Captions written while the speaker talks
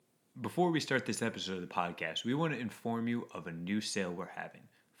Before we start this episode of the podcast, we want to inform you of a new sale we're having.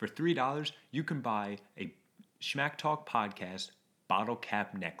 For $3, you can buy a Schmack Talk Podcast bottle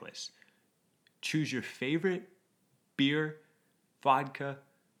cap necklace. Choose your favorite beer, vodka,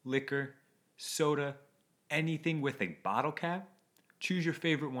 liquor, soda, anything with a bottle cap. Choose your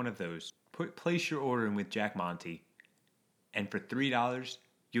favorite one of those. Place your order in with Jack Monty, and for $3,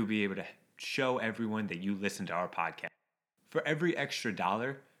 you'll be able to show everyone that you listen to our podcast. For every extra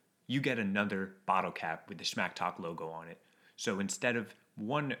dollar, you get another bottle cap with the Schmack Talk logo on it. So instead of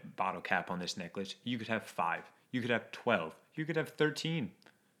one bottle cap on this necklace, you could have 5. You could have 12. You could have 13.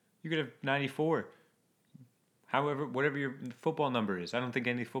 You could have 94. However, whatever your football number is. I don't think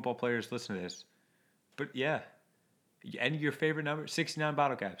any football players listen to this. But yeah. And your favorite number? 69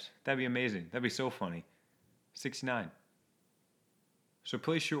 bottle caps. That'd be amazing. That'd be so funny. 69. So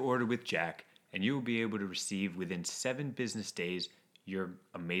place your order with Jack, and you will be able to receive within 7 business days your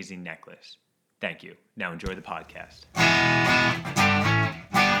amazing necklace. Thank you. Now enjoy the podcast.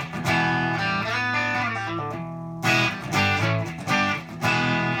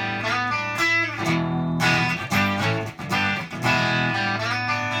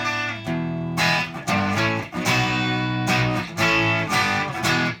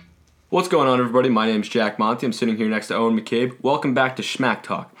 What's going on, everybody? My name's Jack Monty. I'm sitting here next to Owen McCabe. Welcome back to Schmack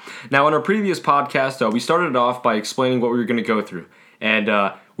Talk. Now, in our previous podcast, we started off by explaining what we were going to go through. And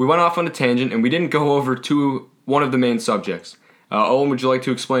we went off on a tangent, and we didn't go over to one of the main subjects. Owen, would you like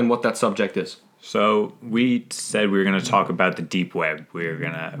to explain what that subject is? So we said we were going to talk about the deep web.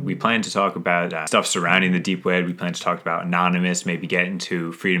 We plan to talk about stuff surrounding the deep web. We plan to talk about anonymous, maybe get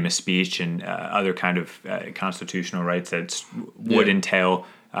into freedom of speech and other kind of constitutional rights that would entail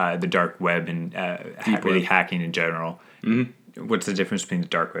the dark web and really hacking in general. Mm-hmm. What's the difference between the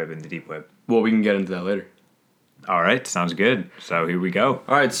dark web and the deep web? Well, we can get into that later. All right, sounds good. So here we go.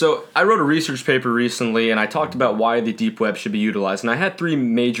 All right, so I wrote a research paper recently, and I talked about why the deep web should be utilized, and I had 3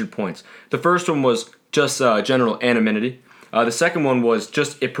 major points. The first one was just general anonymity. The second one was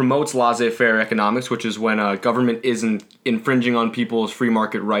just it promotes laissez-faire economics, which is when government isn't infringing on people's free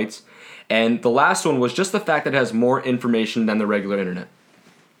market rights. And the last one was just the fact that it has more information than the regular internet.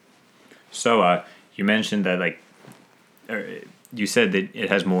 So you mentioned that, you said that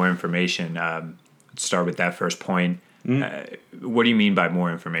it has more information. Let's start with that first point. What do you mean by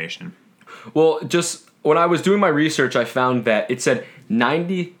more information? Well, just when I was doing my research, I found that it said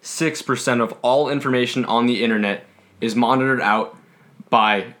 96% of all information on the internet is monitored out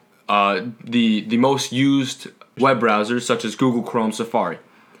by the most used web browsers, such as Google Chrome, Safari.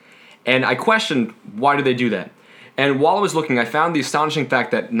 And I questioned, why do they do that? And while I was looking, I found the astonishing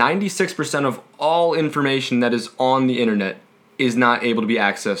fact that 96% of all information that is on the internet is not able to be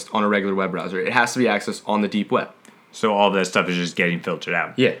accessed on a regular web browser. It has to be accessed on the deep web. So all that stuff is just getting filtered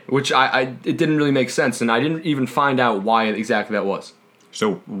out. Yeah, which it didn't really make sense, and I didn't even find out why exactly that was.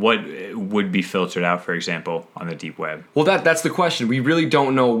 So what would be filtered out, for example, on the deep web? Well, that's the question. We really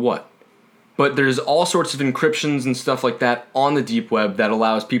don't know what. But there's all sorts of encryptions and stuff like that on the deep web that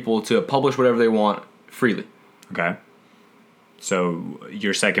allows people to publish whatever they want freely. Okay. So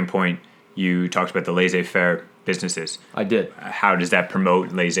your second point, you talked about the laissez-faire businesses. I did. How does that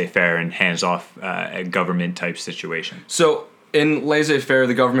promote laissez-faire and hands-off a government-type situation? So in laissez-faire,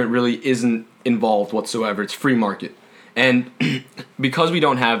 the government really isn't involved whatsoever. It's free market. And because we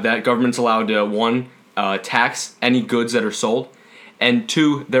don't have that, government's allowed to, 1, tax any goods that are sold, and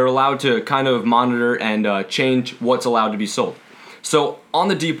 2, they're allowed to kind of monitor and change what's allowed to be sold. So on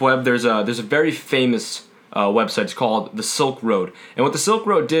the deep web, there's a very famous website. It's called the Silk Road. And what the Silk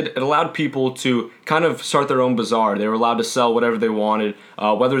Road did, it allowed people to kind of start their own bazaar. They were allowed to sell whatever they wanted,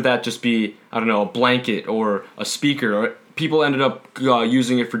 whether that just be, a blanket or a speaker. Or people ended up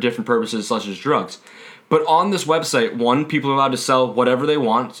using it for different purposes, such as drugs. But on this website, 1, people are allowed to sell whatever they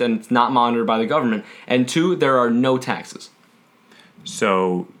want, and it's not monitored by the government. And 2, there are no taxes.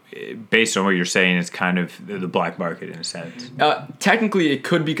 So based on what you're saying, it's kind of the black market in a sense. Technically, it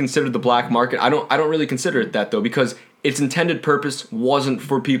could be considered the black market. I don't really consider it that, though, because its intended purpose wasn't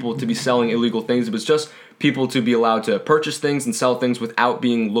for people to be selling illegal things. It was just people to be allowed to purchase things and sell things without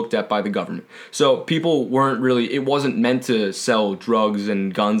being looked at by the government. So people it wasn't meant to sell drugs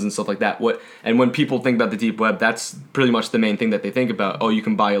and guns and stuff like that. And when people think about the deep web, that's pretty much the main thing that they think about. Oh, you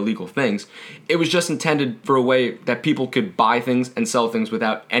can buy illegal things. It was just intended for a way that people could buy things and sell things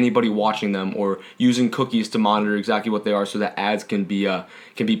without anybody watching them or using cookies to monitor exactly what they are so that ads can be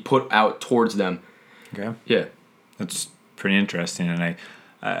put out towards them. Okay. Yeah. That's pretty interesting, and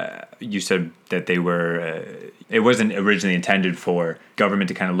you said that they were. It wasn't originally intended for government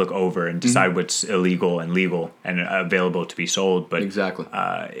to kind of look over and decide what's illegal and legal and available to be sold. But Exactly.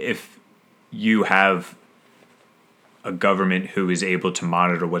 If you have a government who is able to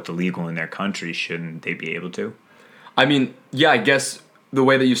monitor what's illegal in their country, shouldn't they be able to? I mean, yeah, I guess the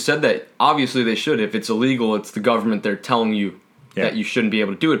way that you said that, obviously they should. If it's illegal, it's the government. They're telling you that you shouldn't be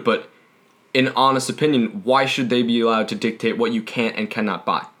able to do it. But in honest opinion, why should they be allowed to dictate what you can and cannot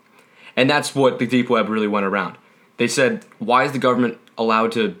buy? And that's what the deep web really went around. They said, why is the government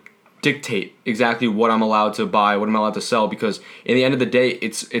allowed to dictate exactly what I'm allowed to buy, what I'm allowed to sell? Because in the end of the day,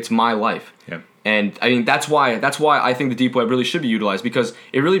 it's my life. Yeah. And I mean, that's why I think the deep web really should be utilized, because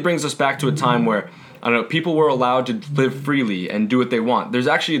it really brings us back to a time where, I don't know, people were allowed to live freely and do what they want. There's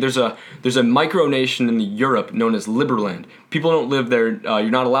a micronation in Europe known as Liberland. People don't live there.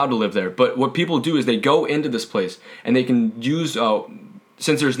 You're not allowed to live there. But what people do is they go into this place and they can use,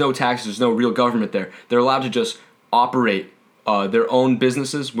 since there's no taxes, there's no real government there, they're allowed to just operate their own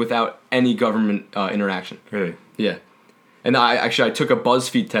businesses without any government interaction. Really? Yeah. And I took a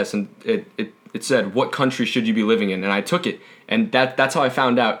BuzzFeed test, and it said, what country should you be living in? And I took it, and that's how I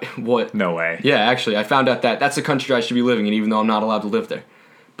found out what... No way. Yeah, actually, I found out that that's the country I should be living in, even though I'm not allowed to live there.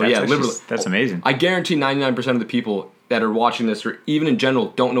 But That's amazing. I guarantee 99% of the people that are watching this, or even in general,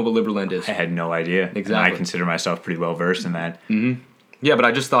 don't know what Liberland is. I had no idea. Exactly. And I consider myself pretty well versed in that. Mm-hmm. Yeah, but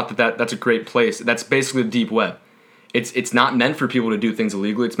I just thought that's a great place. That's basically the deep web. It's not meant for people to do things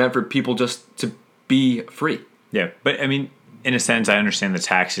illegally. It's meant for people just to be free. Yeah, but I mean, in a sense, I understand the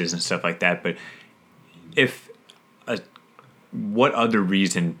taxes and stuff like that. But what other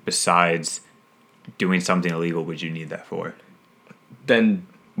reason besides doing something illegal would you need that for? Then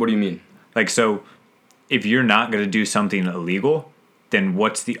what do you mean? Like, so if you're not going to do something illegal, then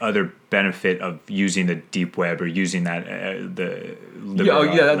what's the other benefit of using the deep web or using that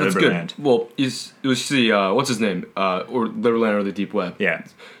that's good. Well, you see, what's his name? Or Liberland or the deep web. Yeah.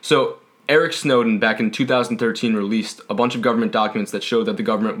 So Eric Snowden back in 2013 released a bunch of government documents that showed that the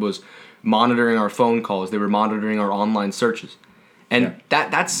government was monitoring our phone calls. They were monitoring our online searches. And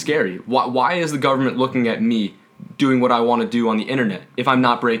that's scary. Why is the government looking at me doing what I want to do on the internet if I'm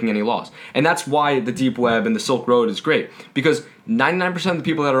not breaking any laws? And that's why the deep web and the Silk Road is great, because 99% of the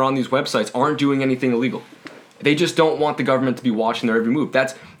people that are on these websites aren't doing anything illegal. They just don't want the government to be watching their every move.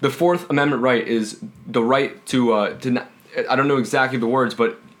 That's the Fourth Amendment right, is the right to I don't know exactly the words,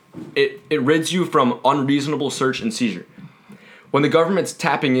 but it rids you from unreasonable search and seizure. When the government's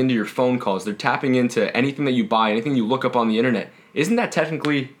tapping into your phone calls, they're tapping into anything that you buy, anything you look up on the internet. Isn't that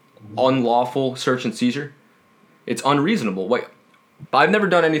technically unlawful search and seizure? It's unreasonable. I've never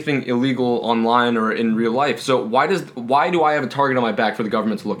done anything illegal online or in real life, so why do I have a target on my back for the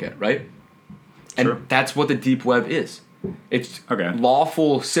government to look at, right? And Sure. That's what the deep web is. It's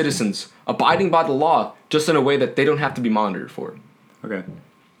lawful citizens abiding by the law, just in a way that they don't have to be monitored for it. Okay.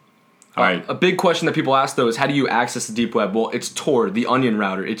 All right. A big question that people ask, though, is how do you access the deep web? Well, it's Tor, the Onion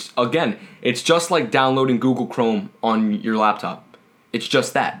router. It's just like downloading Google Chrome on your laptop. It's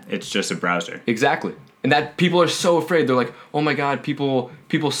just that. It's just a browser. Exactly. And that people are so afraid. They're like, oh my God, people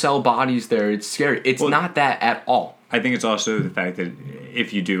sell bodies there. It's scary. It's not that at all. I think it's also the fact that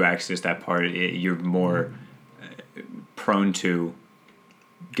if you do access that part, you're more prone to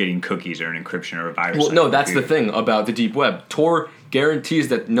getting cookies or an encryption or a virus. Well, no, that's the thing about the deep web. Tor guarantees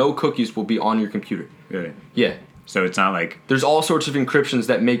that no cookies will be on your computer. Really? Yeah. So it's not like... There's all sorts of encryptions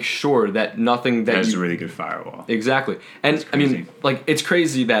that make sure that nothing that That's a really good firewall. Exactly. And, I mean, like, it's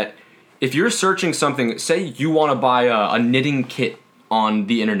crazy that if you're searching something, say you want to buy a knitting kit on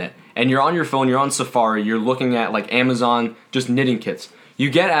the internet, and you're on your phone, you're on Safari, you're looking at, like, Amazon, just knitting kits. You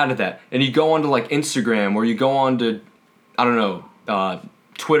get out of that, and you go onto, like, Instagram, or you go on to, I don't know,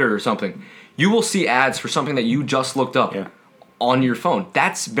 Twitter or something. You will see ads for something that you just looked up on your phone.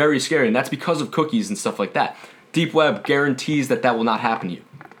 That's very scary, and that's because of cookies and stuff like that. Deep web guarantees that will not happen to you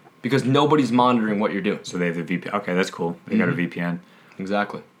because nobody's monitoring what you're doing. So they have the VPN. Okay, that's cool. They got a VPN.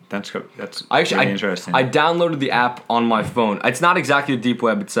 Exactly. That's really interesting. I downloaded the app on my phone. It's not exactly the deep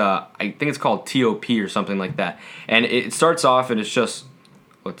web. It's I think it's called TOP or something like that. And it starts off and it's just,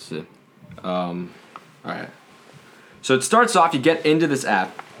 let's see. All right. So it starts off. You get into this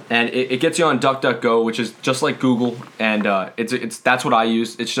app. And it gets you on DuckDuckGo, which is just like Google, and that's what I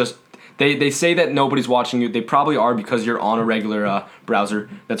use. It's just they say that nobody's watching you. They probably are because you're on a regular browser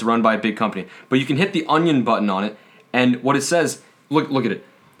that's run by a big company. But you can hit the onion button on it, and what it says, look at it.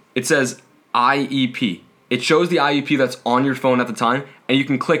 It says IEP. It shows the IEP that's on your phone at the time, and you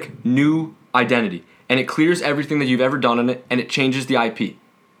can click New Identity, and it clears everything that you've ever done on it, and it changes the IP.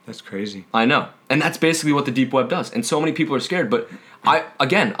 That's crazy. I know. And that's basically what the deep web does. And so many people are scared, but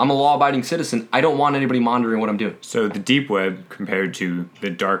I'm a law-abiding citizen. I don't want anybody monitoring what I'm doing. So the deep web compared to the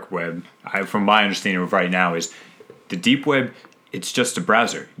dark web, from my understanding of right now, is the deep web, it's just a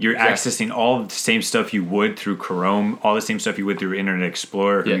browser. You're accessing all the same stuff you would through Chrome, all the same stuff you would through Internet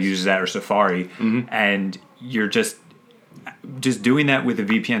Explorer, who uses that, or Safari, and you're just doing that with a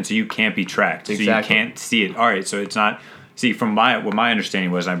VPN, so you can't be tracked. So you can't see it. All right, so it's not... See, from what my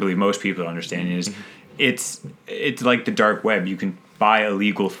understanding was, and I believe most people's understanding is, it's like the dark web. You can buy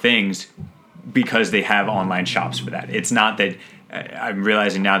illegal things because they have online shops for that. It's not that... I'm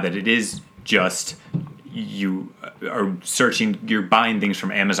realizing now that it is just... You are searching, you're buying things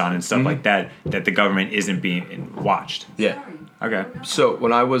from Amazon and stuff like that the government isn't being watched. Yeah. Okay. So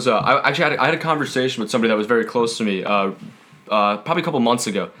when I was, I had a conversation with somebody that was very close to me, probably a couple months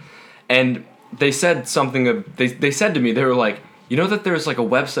ago, and they said something. They said to me, they were like, you know that there's like a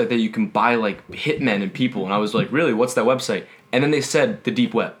website that you can buy like hitmen and people, and I was like, really? What's that website? And then they said the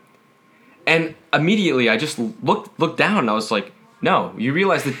deep web, and immediately I just looked down and I was like, no, you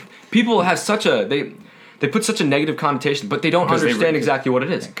realize that people have such a they put such a negative connotation, but they don't understand exactly what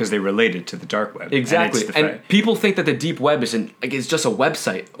it is. Because they relate it to the dark web. Exactly. And people think that the deep web it's just a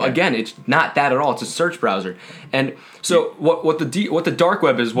website. Yeah. Again, it's not that at all. It's a search browser. And so what the dark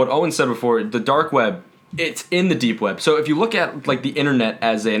web is, what Owen said before, the dark web, it's in the deep web. So if you look at like the internet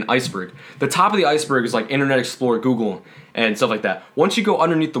as an iceberg, the top of the iceberg is like Internet Explorer, Google, and stuff like that. Once you go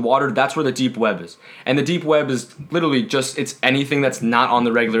underneath the water, that's where the deep web is. And the deep web is literally just, it's anything that's not on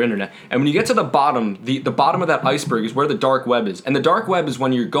the regular internet. And when you get to the bottom, the bottom of that iceberg is where the dark web is. And the dark web is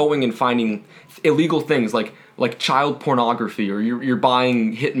when you're going and finding illegal things like child pornography, or you're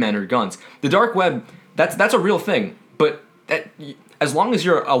buying hitmen or guns. The dark web, that's a real thing. But as long as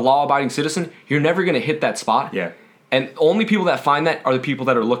you're a law-abiding citizen, you're never going to hit that spot. Yeah. And only people that find that are the people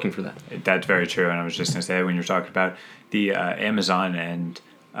that are looking for that. That's very true. And I was just going to say, when you're talking about the Amazon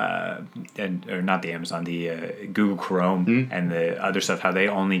or not the Amazon, the Google Chrome and the other stuff, how they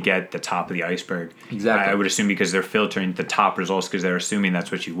only get the top of the iceberg. Exactly. I would assume because they're filtering the top results because they're assuming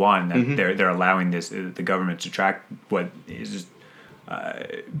that's what you want, and that they're allowing the government to track what is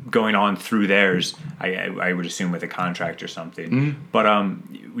going on through theirs. I would assume with a contract or something. But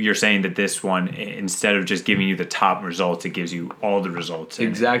you're saying that this one, instead of just giving you the top results, it gives you all the results.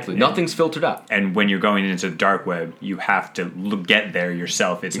 Exactly. Nothing's filtered out. And when you're going into the dark web, you have to get there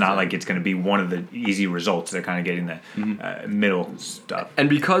yourself. It's not like it's going to be one of the easy results. They're kind of getting the middle stuff. And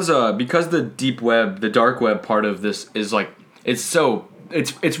because the deep web, the dark web part of this is like, it's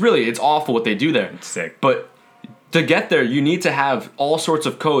awful what they do there. It's sick. But to get there, you need to have all sorts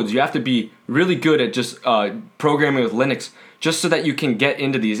of codes. You have to be really good at just programming with Linux, just so that you can get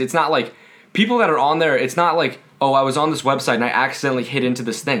into these. It's not like people that are on there, it's not like, oh, I was on this website and I accidentally hit into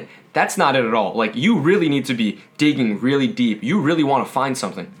this thing. That's not it at all. Like, you really need to be digging really deep. You really want to find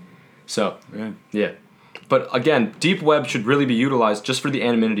something. So, yeah. But again, deep web should really be utilized just for the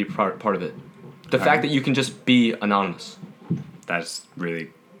anonymity part of it. The fact that you can just be anonymous. That's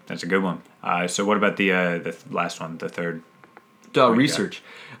a good one. So what about the last one, the third? Research.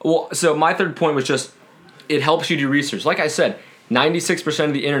 Well, so my third point was just, it helps you do research. Like I said, 96%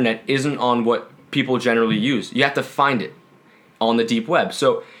 of the internet isn't on what people generally use. You have to find it on the deep web.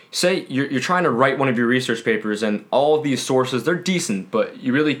 So say you're trying to write one of your research papers, and all of these sources, they're decent, but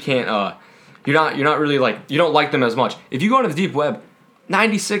you really can't, you're not really like, you don't like them as much. If you go into the deep web,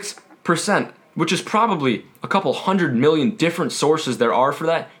 96%, which is probably a couple 100 million different sources there are for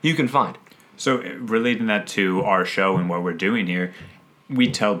that, you can find. So relating that to our show and what we're doing here, we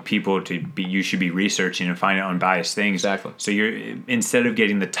tell people you should be researching and finding unbiased things. Exactly. So you're, instead of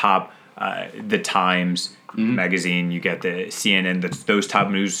getting the top, the Times magazine, you get the CNN, those top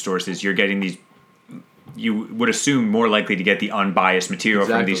news sources. You're getting these. You would assume more likely to get the unbiased material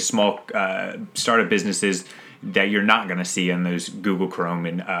from these small startup businesses that you're not going to see on those Google Chrome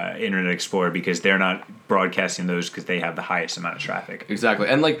and Internet Explorer, because they're not broadcasting those because they have the highest amount of traffic. Exactly.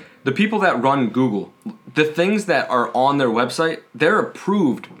 And like the people that run Google, the things that are on their website, they're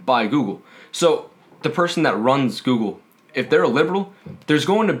approved by Google. So the person that runs Google, if they're a liberal, there's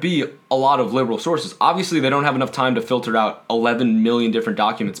going to be a lot of liberal sources. Obviously, they don't have enough time to filter out 11 million different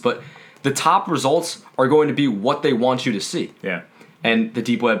documents, but the top results are going to be what they want you to see. Yeah. And the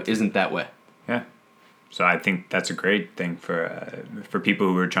deep web isn't that way. Yeah. So I think that's a great thing for people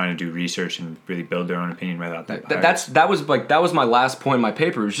who are trying to do research and really build their own opinion without that. That was my last point in my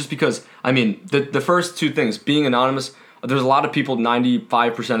paper. It was just because, I mean, the first two things, being anonymous, there's a lot of people,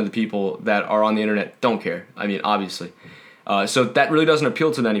 95% of the people that are on the internet don't care. I mean, obviously. So that really doesn't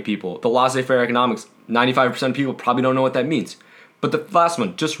appeal to many people. The laissez-faire economics, 95% of people probably don't know what that means. But the last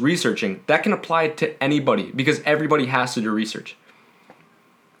one, just researching, that can apply to anybody because everybody has to do research.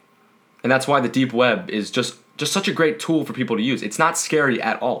 And that's why the deep web is just such a great tool for people to use. It's not scary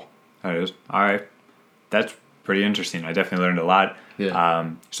at all. That is. All right. That's pretty interesting. I definitely learned a lot.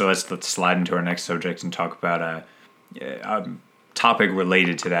 Yeah. So let's slide into our next subject and talk about a topic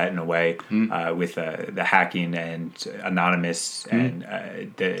related to that in a way, with the hacking and anonymous and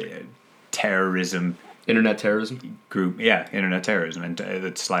the terrorism. Internet terrorism? Group. Yeah, internet terrorism. And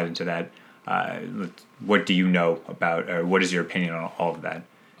let's slide into that. What do you know about, or what is your opinion on all of that?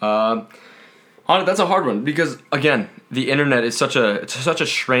 That's a hard one because, again, the internet is such a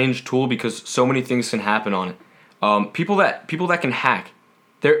strange tool because so many things can happen on it. People that can hack,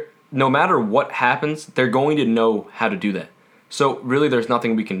 no matter what happens, they're going to know how to do that. So really, there's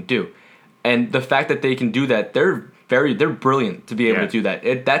nothing we can do. And the fact that they can do that, they're brilliant to be able to do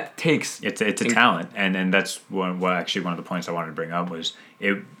that. That takes it's a talent, and that's one of the points I wanted to bring up was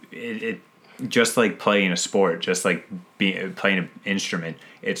it just like playing a sport, just like playing an instrument.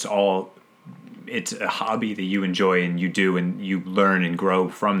 It's a hobby that you enjoy and you do, and you learn and grow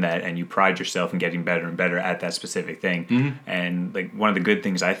from that, and you pride yourself in getting better and better at that specific thing. Mm-hmm. And like one of the good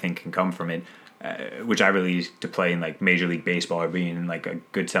things I think can come from it, which I really used to play in like Major League Baseball or being in like a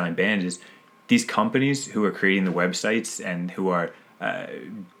good selling band, is these companies who are creating the websites and who are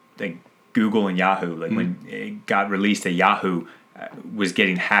like Google and Yahoo. Like when it got released that Yahoo was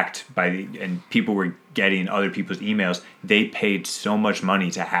getting hacked and people were getting other people's emails, they paid so much money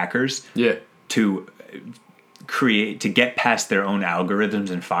to hackers. Yeah. To get past their own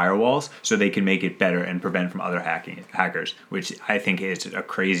algorithms and firewalls so they can make it better and prevent from other hackers, which I think is a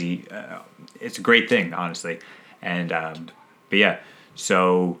crazy, it's a great thing, honestly. And, but yeah,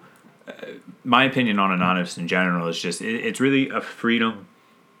 so my opinion on anonymous in general is just, it's really a freedom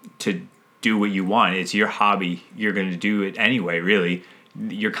to do what you want. It's your hobby. You're going to do it anyway, really.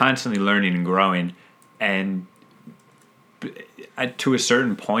 You're constantly learning and growing. And to a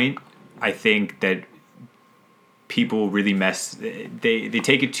certain point, I think that people really they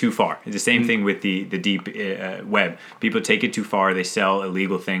take it too far. It's the same thing with the deep web. People take it too far. They sell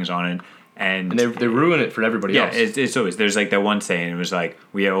illegal things on it, and they ruin it for everybody else. Yeah, it's always, there's like that one saying. It was like,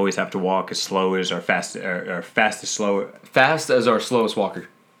 we always have to walk as slow as our fast as our slowest walker.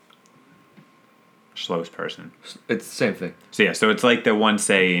 Slowest person. It's the same thing. So yeah, so it's like the one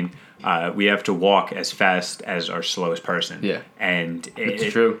saying. We have to walk as fast as our slowest person. Yeah, and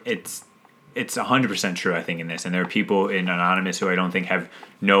it's true. It's 100% true, I think, in this. And there are people in Anonymous who I don't think have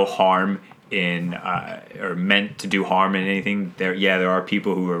no harm in or meant to do harm in anything. There are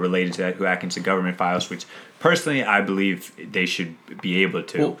people who are related to that who hack into government files, which personally I believe they should be able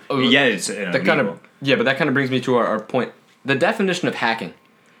to. Well, it's that kind of but that kind of brings me to our point. The definition of hacking: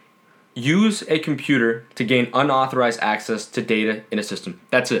 use a computer to gain unauthorized access to data in a system.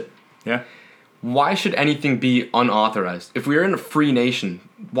 That's it. Yeah. Why should anything be unauthorized? If we are in a free nation,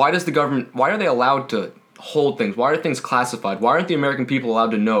 why are they allowed to hold things? Why are things classified? Why aren't the American people allowed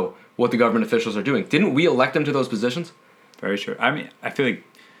to know what the government officials are doing? Didn't we elect them to those positions? Very true. I mean, I feel like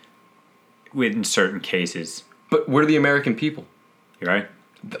in certain cases. But we're the American people. You're right.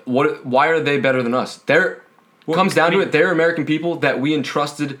 Why are they better than us? Comes down to it, they're American people that we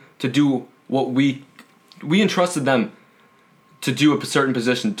entrusted to do what we entrusted them to do a certain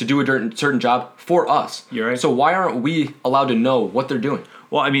position, to do a certain job for us. You're right. So why aren't we allowed to know what they're doing?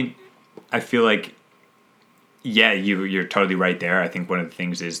 Well, I mean, I feel like, yeah, you're totally right there. I think one of the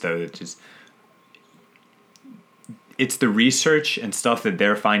things is, though, it's the research and stuff that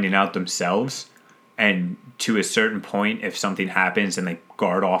they're finding out themselves. And to a certain point, if something happens and they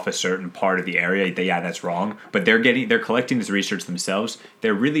guard off a certain part of the area, that's wrong. But they're collecting this research themselves.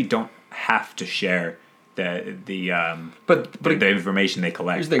 They really don't have to share the information they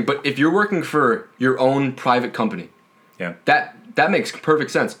collect. Here's the thing, but if you're working for your own private company, yeah, that makes perfect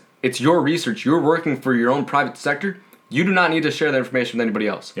sense. It's your research. You're working for your own private sector. You do not need to share that information with anybody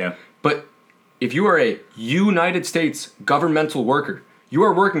else. Yeah. But if you are a United States governmental worker, you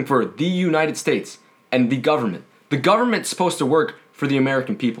are working for the United States and the government. The government's supposed to work for the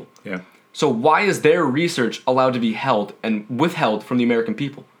American people. Yeah. So why is their research allowed to be held and withheld from the American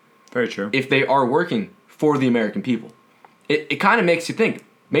people? Very true. If they are working for the American people. It kind of makes you think,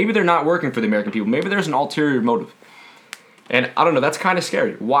 maybe they're not working for the American people. Maybe there's an ulterior motive. And I don't know, that's kind of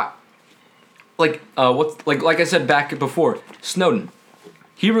scary. Why? Like I said back before, Snowden.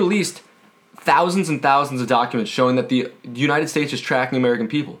 He released thousands and thousands of documents showing that the United States is tracking American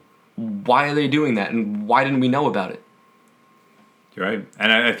people. Why are they doing that, and why didn't we know about it? You're right.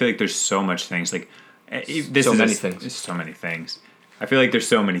 And I feel like there's so much things. Like, There's so many things. I feel like there's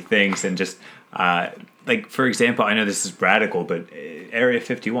so many things, and just like, for example, I know this is radical, but Area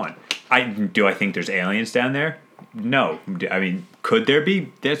 51. I think there's aliens down there? no. I mean, could there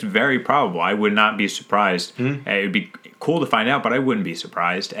be? That's very probable. I would not be surprised. It would be cool to find out, but I wouldn't be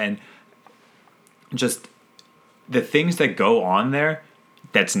surprised. And just the things that go on there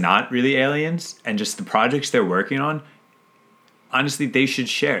that's not really aliens, and just the projects they're working on, honestly, they should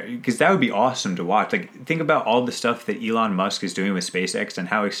share, because that would be awesome to watch. Like, think about all the stuff that Elon Musk is doing with SpaceX and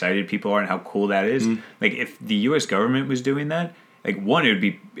how excited people are and how cool that is. Like, if the U.S. government was doing that, like, one, it'd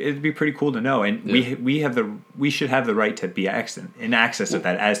be pretty cool to know, and we should have the right to be in access of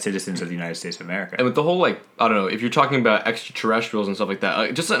that as citizens of the United States of America. And with the whole, like, I don't know, if you're talking about extraterrestrials and stuff like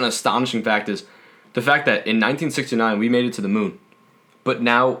that, just an astonishing fact is the fact that in 1969 we made it to the moon, but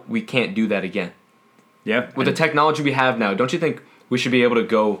now we can't do that again. Yeah. With the technology we have now, don't you think we should be able to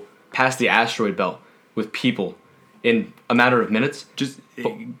go past the asteroid belt with people in a matter of minutes?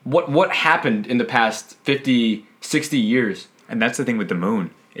 But what happened in the past 50, 60 years? And that's the thing with the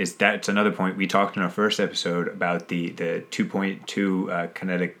moon, is that's another point we talked in our first episode about the 2.2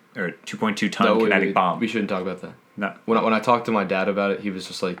 kinetic or 2.2 ton kinetic bomb. We shouldn't talk about that. No. When I talked to my dad about it, he was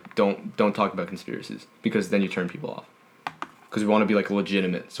just like, don't talk about conspiracies, because then you turn people off. Because we want to be like a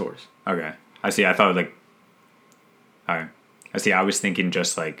legitimate source. Okay. I see. I thought like, all right. I see. I was thinking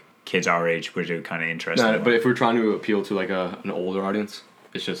just like kids our age, which are kind of interesting. No, but if we're trying to appeal to like an older audience,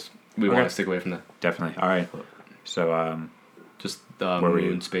 it's just we want to stick away from that. Definitely. All right. So just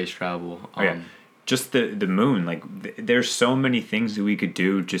moon, space travel. Just the moon. Like there's so many things that we could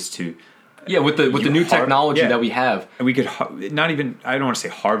do just to. Yeah, with the new technology that we have, and we could not even. I don't want to say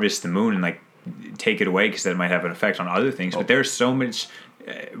harvest the moon and like take it away, because that might have an effect on other things. But there's so much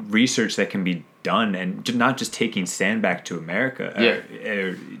research that can be done, and not just taking sand back to America,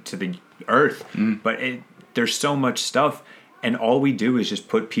 to the Earth, but there's so much stuff, and all we do is just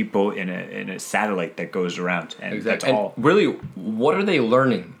put people in a satellite that goes around, and that's all. Really, what are they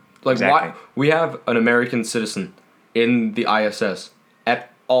learning? Like, why we have an American citizen in the ISS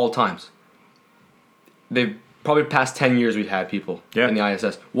at all times. They've probably past 10 years we've had people in the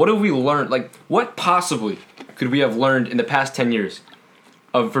ISS. What have we learned? Like, what possibly could we have learned in the past 10 years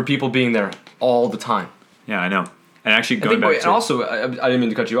for people being there all the time? Yeah, I know. And actually going back to... And also, I didn't mean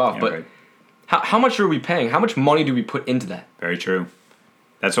to cut you off, but how much are we paying? How much money do we put into that? Very true.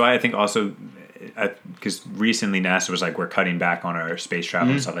 That's why I think also... Because recently NASA was like, we're cutting back on our space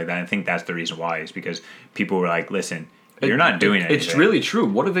travel and stuff like that. And I think that's the reason why, is because people were like, listen... You're not doing anything. It's really true.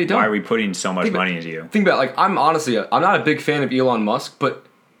 What have they done? Why are we putting so much money into you? Think about it. Like, I'm not a big fan of Elon Musk, but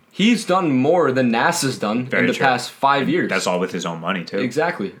he's done more than NASA's done in the past 5 years. That's all with his own money too.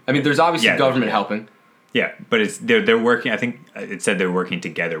 Exactly. I mean, there's obviously government helping. Yeah, but they're working. I think it said they're working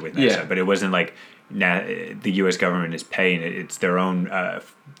together with NASA, but it wasn't like the U.S. government is paying it. It's their own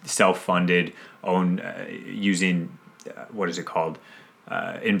self-funded, using what is it called,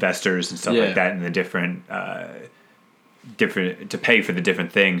 investors and stuff like that, and the different to pay for the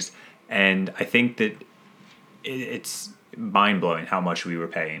different things. And I think that it's mind-blowing how much we were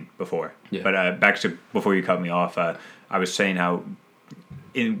paying before. But back to before you cut me off, I was saying how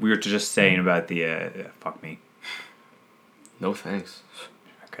we were just saying about the fuck me. No thanks.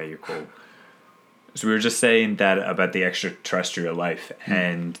 Okay, you're cool. So we were just saying that about the extraterrestrial life,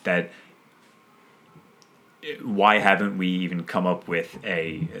 and that why haven't we even come up with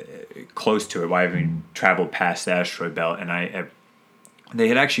a close to it? Why haven't we traveled past the asteroid belt? And they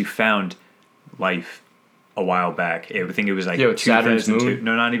had actually found life a while back. I think it was like 2002.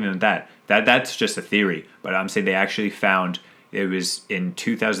 No, not even that. That's just a theory. But I'm saying they actually found, it was in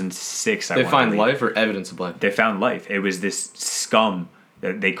 2006. They find life or evidence of life? They found life. It was this scum.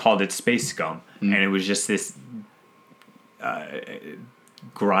 They called it space scum. And it was just this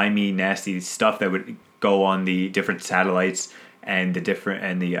grimy, nasty stuff that would go on the different satellites and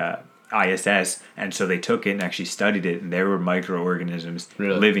the ISS, and so they took it and actually studied it, and there were microorganisms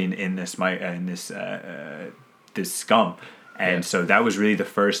living in this scum, and so that was really the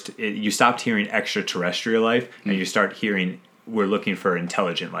first. You stopped hearing extraterrestrial life, and you start hearing we're looking for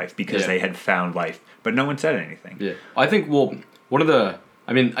intelligent life, because they had found life, but no one said anything. Yeah, I think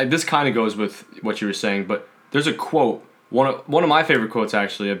this kind of goes with what you were saying, but there's a quote. One of my favorite quotes,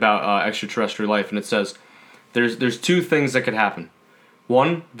 actually, about extraterrestrial life, and it says, there's two things that could happen.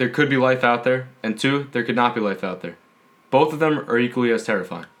 One, there could be life out there, and two, there could not be life out there. Both of them are equally as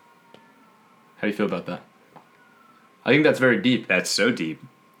terrifying. How do you feel about that? I think that's very deep. That's so deep.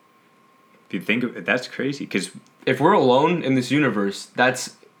 If you think of it, that's crazy, because if we're alone in this universe,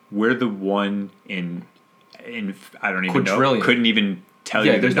 we're the one in I don't even know. Couldn't even tell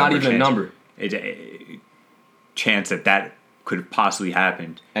you. Yeah, there's not even a number. Chance that could have possibly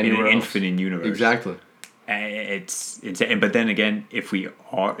happened in an infinite universe. Exactly. It's insane. But then again, if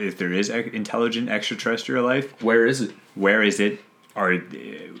there is intelligent extraterrestrial life, Where is it? where is it? Or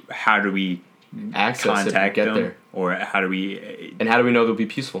how do we Access it to contact get them? there. Or how do we? And how do we know they'll be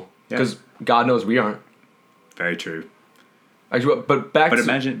peaceful? Yeah. Because God knows we aren't. Very true. Actually, but back But to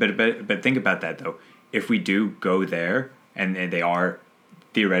imagine, but think about that though. If we do go there and they are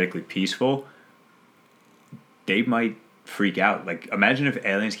theoretically peaceful, they might freak out. Like, imagine if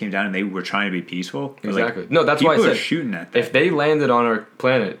aliens came down and they were trying to be peaceful. exactly. Like, No, that's why I people said are shooting at that. if they landed on our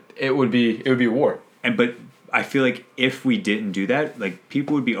planet, it would be war. But I feel like if we didn't do that, like,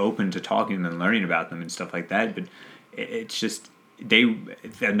 people would be open to talking and learning about them and stuff like that. But it's just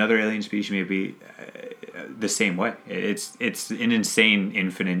another alien species may be the same way. It's an insane,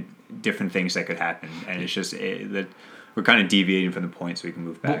 infinite different things that could happen, and it's just that we're kind of deviating from the point, so we can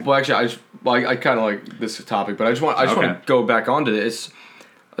move back. Well, actually, I kind of like this topic, but I just want to go back onto this.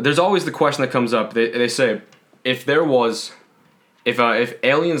 There's always the question that comes up. They say if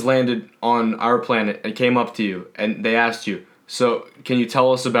aliens landed on our planet and came up to you and they asked you, so can you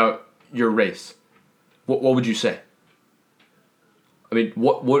tell us about your race? What would you say? I mean,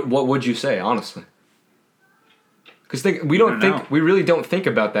 what would you say, honestly? Because we really don't think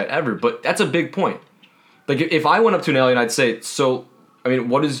about that ever. But that's a big point. Like, if I went up to an alien, I'd say, so, I mean,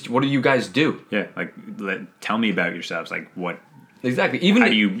 what do you guys do? Yeah, like, tell me about yourselves. Like, what? Exactly. Even how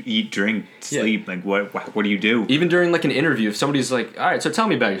do you eat, drink, sleep? Yeah. Like, what do you do? Even during like an interview, if somebody's like, all right, so tell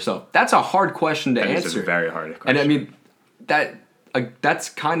me about yourself. That's a hard question to answer. It's a very hard question. And I mean, that's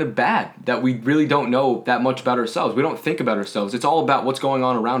kind of bad that we really don't know that much about ourselves. We don't think about ourselves. It's all about what's going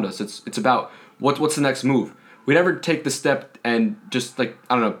on around us. It's about what's the next move. We never take the step and just, like,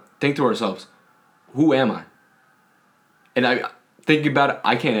 I don't know, think to ourselves, who am I? And I thinking about it,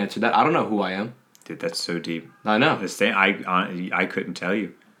 I can't answer that. I don't know who I am. Dude, that's so deep. I know. I couldn't tell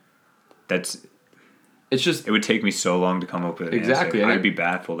you. It's just. It would take me so long to come up with an exactly. answer. I'd be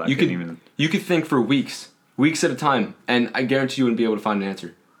baffled. You could think for weeks at a time, and I guarantee you wouldn't be able to find an answer.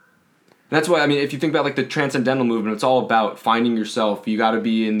 And that's why, I mean, if you think about like the transcendental movement, it's all about finding yourself. You got to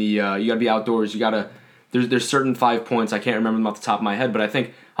be in the. You got to be outdoors. You got to. There's certain 5 points. I can't remember them off the top of my head, but I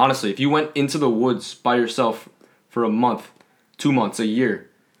think honestly, if you went into the woods by yourself for a month, 2 months, a year,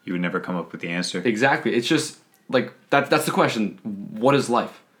 you would never come up with the answer. Exactly. It's just like that's the question. What is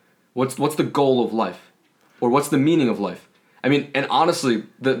life? What's the goal of life? Or what's the meaning of life? I mean, and honestly,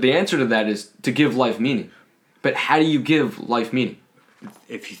 the answer to that is to give life meaning. But how do you give life meaning?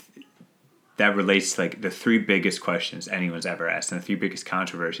 That relates to like the 3 biggest questions anyone's ever asked and the 3 biggest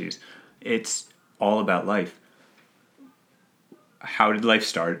controversies. It's all about life. How did life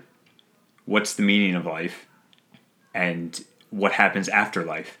start? What's the meaning of life? And what happens after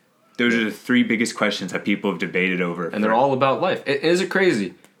life? Those are the 3 biggest questions that people have debated over. And they're all about life. Is it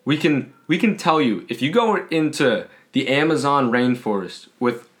crazy? We can tell you, if you go into the Amazon rainforest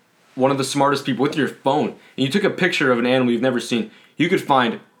with one of the smartest people with your phone, and you took a picture of an animal you've never seen, you could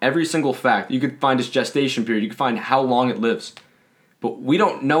find every single fact. You could find its gestation period. You could find how long it lives. But we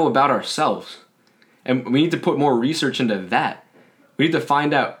don't know about ourselves. And we need to put more research into that. We need to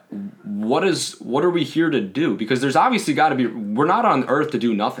find out what are we here to do? Because there's obviously got to be. We're not on Earth to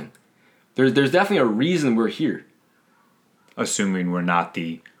do nothing. There's definitely a reason we're here. Assuming we're not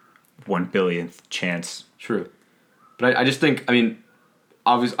the 1 billionth chance. True, but I just think, I mean,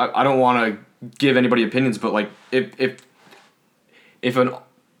 obviously I don't want to give anybody opinions, but like if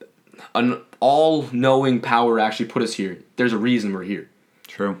an all-knowing power actually put us here, there's a reason we're here.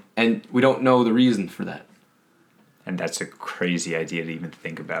 True. And we don't know the reason for that. And that's a crazy idea to even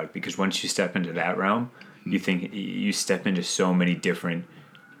think about, because once you step into that realm, you step into so many different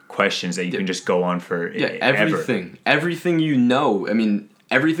questions that you can just go on for everything you know. I mean,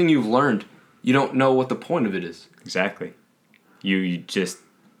 everything you've learned, you don't know what the point of it is. Exactly. You just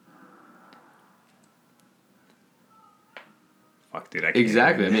fuck, dude. I can't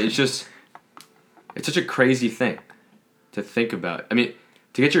exactly. I mean, it's such a crazy thing to think about. I mean,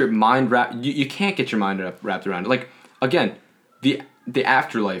 to get your mind wrapped, you can't get your mind wrapped around it. Like, again, the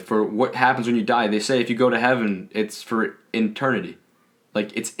afterlife, or what happens when you die, they say if you go to heaven, it's for eternity.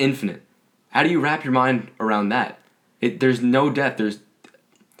 Like, it's infinite. How do you wrap your mind around that? There's no death.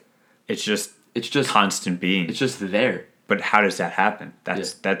 It's just constant being. It's just there. But how does that happen?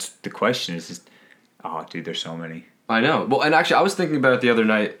 That's the question. Is just, oh, dude, there's so many. I know. Well, and actually, I was thinking about it the other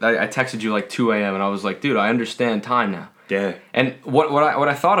night. I texted you like 2 a.m. and I was like, dude, I understand time now. Yeah. And what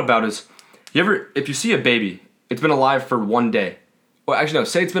I thought about is, if you see a baby, it's been alive for 1 day. Well, actually, no,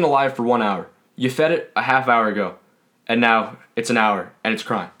 say it's been alive for 1 hour. You fed it a half hour ago, and now it's an hour, and it's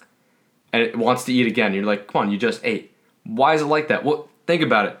crying. And it wants to eat again. You're like, come on, you just ate. Why is it like that? Well, think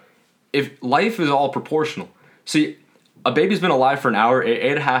about it. if life is all proportional. See, a baby's been alive for an hour,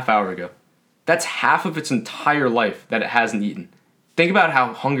 8.5 hours ago. That's half of its entire life that it hasn't eaten. Think about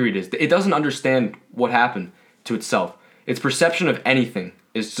how hungry it is. It doesn't understand what happened to itself. Its perception of anything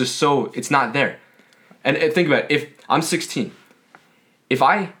is just so, it's not there. And think about it, if I'm 16, if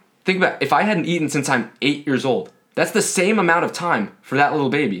I hadn't eaten since I'm 8 years old, that's the same amount of time for that little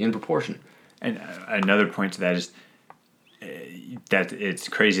baby in proportion. And another point to that is that it's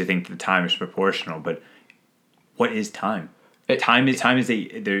crazy to think that the time is proportional, but what is time? Time is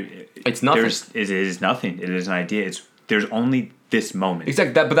it's nothing. It is nothing. It is an idea. There's only this moment.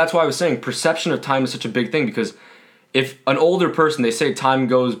 Exactly. But that's why I was saying perception of time is such a big thing, because if an older person, they say time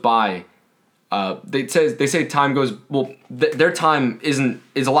goes by, they say time goes, well, their time is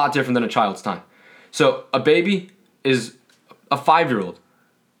a lot different than a child's time. So a baby is a 5-year-old.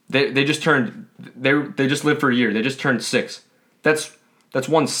 They just lived for a year. They just turned 6. That's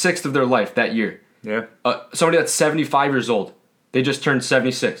 1/6 of their life that year. Yeah. Somebody that's 75 years old, they just turned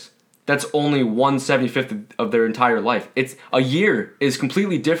 76. That's only 1/75 of their entire life. It's a year is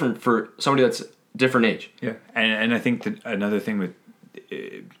completely different for somebody that's different age. Yeah, and I think that another thing with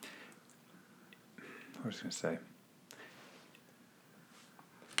what was I going to say?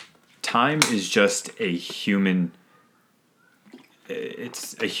 Time is just a human.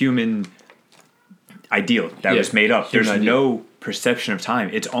 It's a human ideal that was made up. There's no perception of time.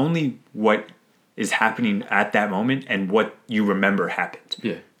 It's only what is happening at that moment and what you remember happened.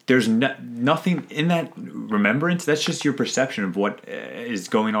 Yeah. There's nothing in that remembrance. That's just your perception of what is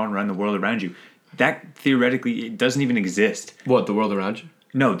going on around the world around you. That theoretically it doesn't even exist. What, the world around you?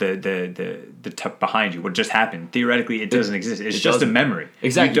 No, the behind you. What just happened? Theoretically, it doesn't exist. It's just a memory.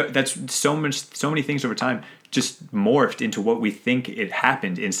 Exactly. That's so many things over time just morphed into what we think it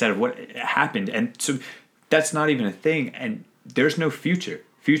happened instead of what happened, and so that's not even a thing. And there's no future.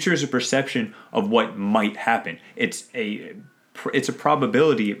 Future is a perception of what might happen. It's a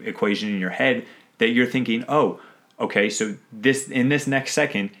probability equation in your head that you're thinking, oh, okay, so in this next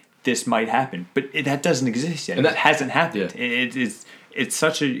second, this might happen, but that doesn't exist yet. And that hasn't happened. Yeah. It's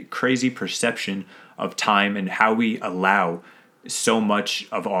such a crazy perception of time and how we allow so much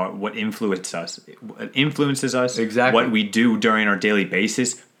of what influences us, exactly. What we do during our daily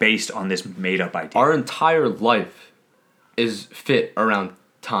basis based on this made up idea. Our entire life is fit around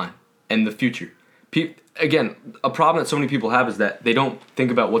time and the future. Again, a problem that so many people have is that they don't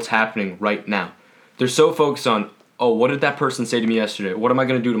think about what's happening right now. They're so focused on, oh, what did that person say to me yesterday? What am I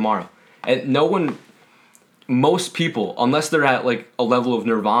going to do tomorrow? And most people, unless they're at like a level of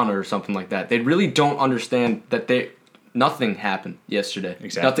nirvana or something like that, they really don't understand that nothing happened yesterday.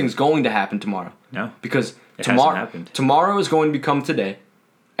 Exactly. Nothing's going to happen tomorrow. No. Because hasn't tomorrow is going to become today,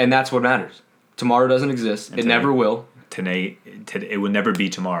 and that's what matters. Tomorrow doesn't exist. It never will. Today, it will never be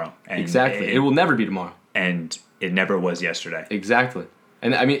tomorrow. And exactly. It will never be tomorrow. And it never was yesterday. Exactly.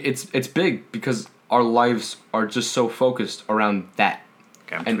 And I mean, it's big because our lives are just so focused around that.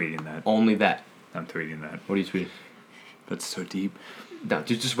 Okay, I'm tweeting that. Only that. I'm tweeting that. What are you tweeting? That's so deep. No,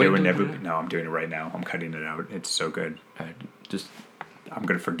 just wait. No, I'm doing it right now. I'm cutting it out. It's so good. I'm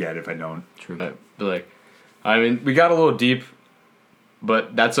gonna forget if I don't. True. But like, I mean, we got a little deep,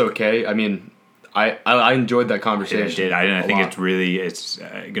 but that's okay. I mean, I enjoyed that conversation. Yeah, I did. I think it's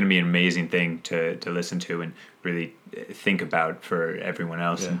gonna be an amazing thing to listen to and really think about for everyone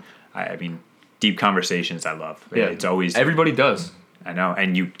else. Yeah. And I mean, deep conversations I love. Yeah, it's always everybody does. I know,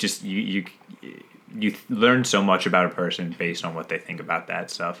 and you learn so much about a person based on what they think about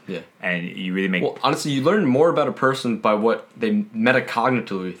that stuff. Yeah, and you really make. Well, honestly, you learn more about a person by what they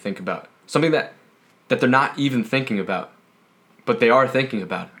metacognitively think about. Something that they're not even thinking about, but they are thinking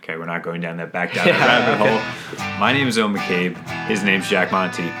about it. Okay, we're not going down that rabbit hole. My name is Owen McCabe. His name's Jack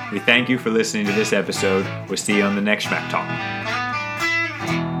Monty. We thank you for listening to this episode. We'll see you on the next Schmack Talk.